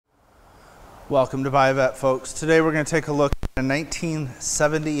Welcome to Buy a Vet, folks. Today we're going to take a look at a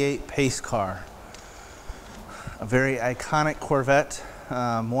 1978 Pace Car. A very iconic Corvette,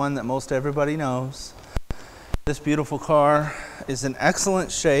 one that most everybody knows. This beautiful car is in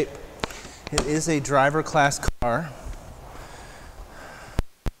excellent shape. It is a driver class car.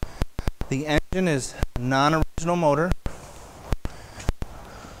 The engine is a non-original motor.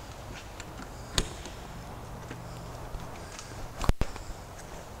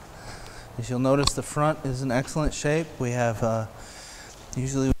 As you'll notice, the front is in excellent shape. We have,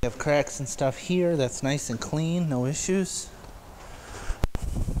 usually we have cracks and stuff here. That's nice and clean, no issues.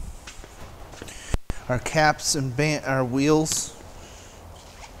 Our caps and our wheels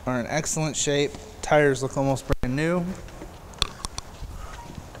are in excellent shape. Tires look almost brand new.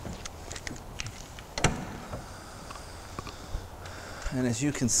 And as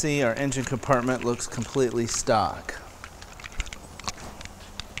you can see, our engine compartment looks completely stock.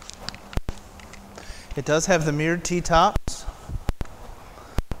 It does have the mirrored T-tops.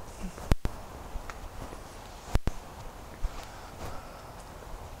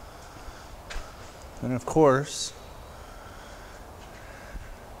 And of course,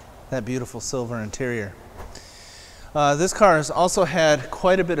 that beautiful silver interior. This car has also had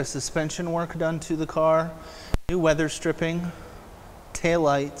quite a bit of suspension work done to the car. New weather stripping,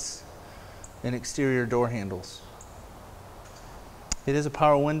 taillights, and exterior door handles. It is a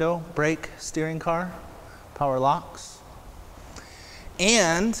power window, brake, steering car, power locks,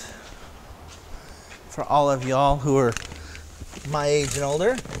 and for all of y'all who are my age and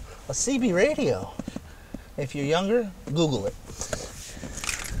older, a CB radio. If you're younger, Google it.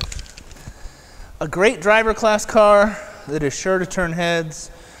 A great driver class car that is sure to turn heads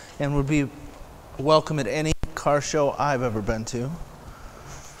and would be welcome at any car show I've ever been to.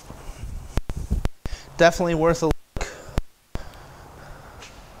 Definitely worth a look.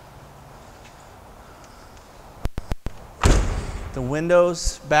 The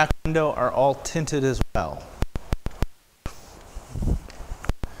windows, back window, are all tinted as well.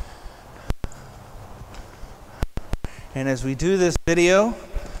 And as we do this video,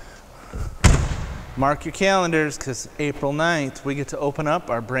 mark your calendars, because April 9th we get to open up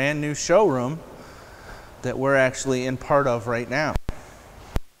our brand new showroom that we're actually in part of right now.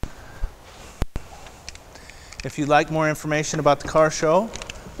 If you'd like more information about the car show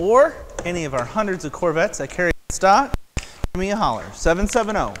or any of our hundreds of Corvettes that carry in stock, give me a holler,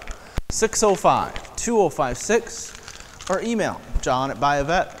 770-605-2056, or email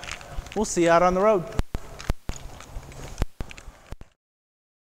John@BuyAVet. We'll see you out on the road.